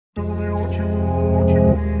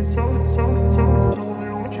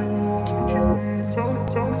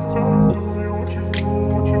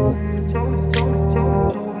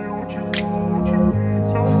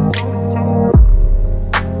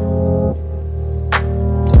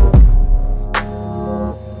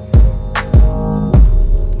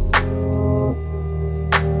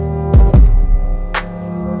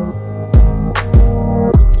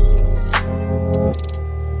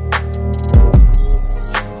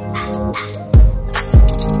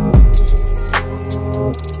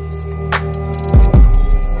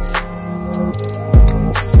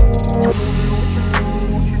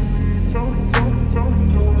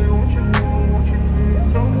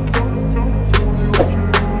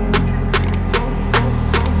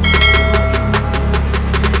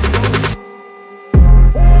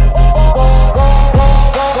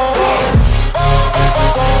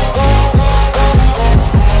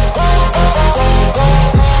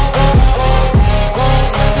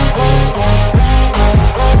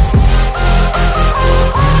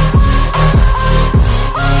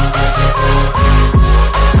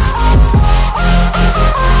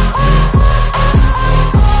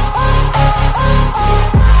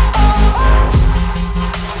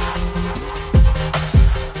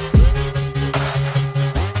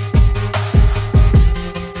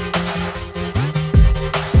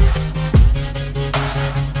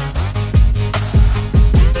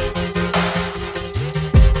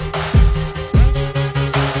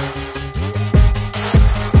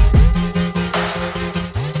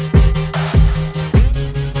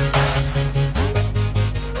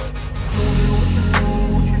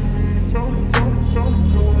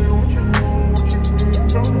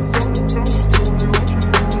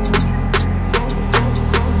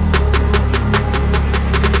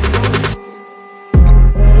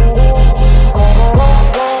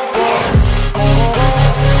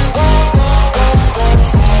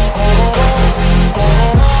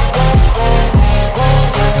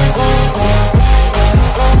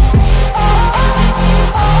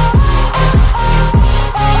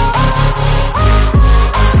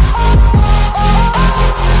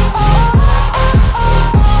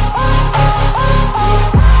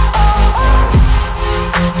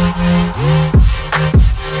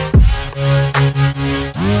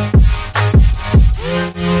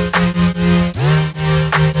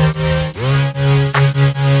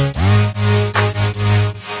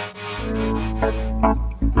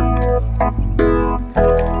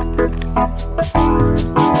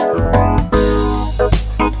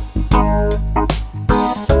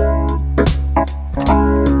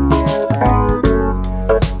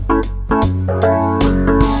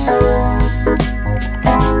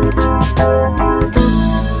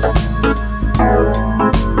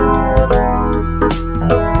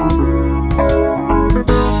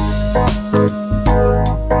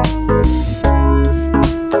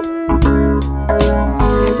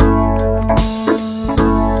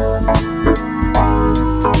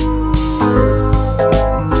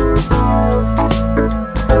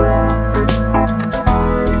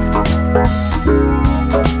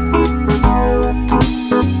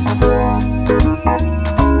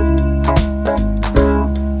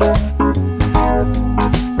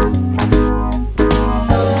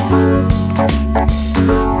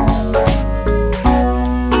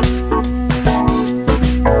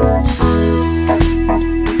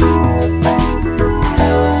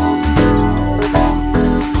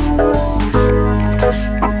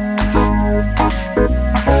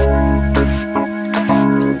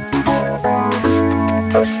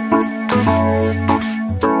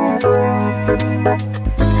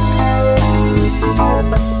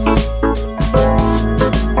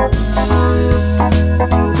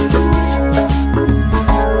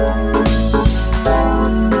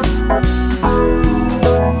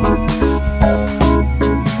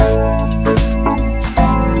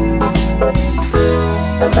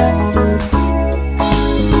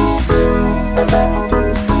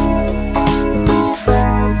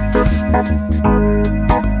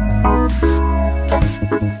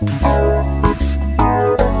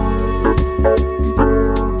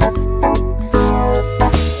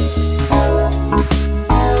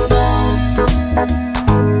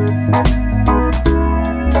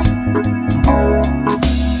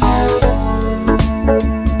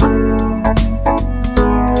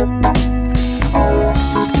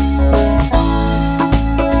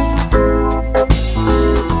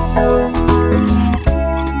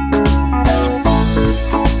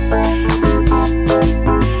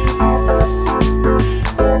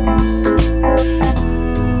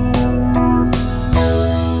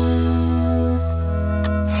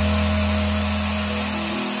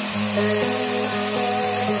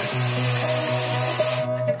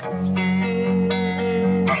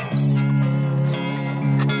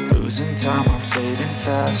Losing time, I'm fading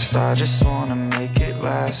fast. I just wanna make it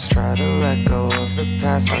last. Try to let go of the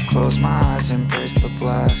past. I close my eyes, embrace the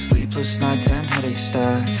blast. Sleepless nights and headaches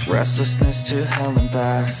stack. Restlessness to hell and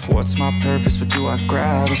back. What's my purpose? What do I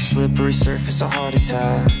grab? A slippery surface, a heart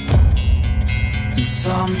attack. And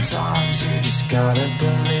sometimes you just gotta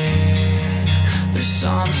believe there's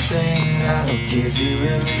something that'll give you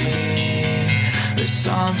relief. There's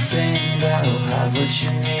something that'll have what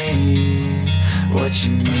you need, what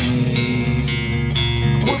you need.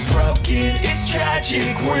 We're broken, it's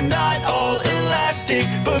tragic, we're not all elastic,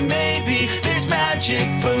 but maybe there's magic.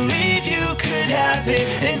 Believe you could have it.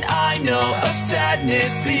 And I know of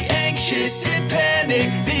sadness, the anxious and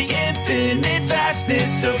panic, the infinite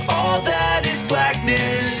vastness of all that is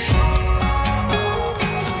blackness.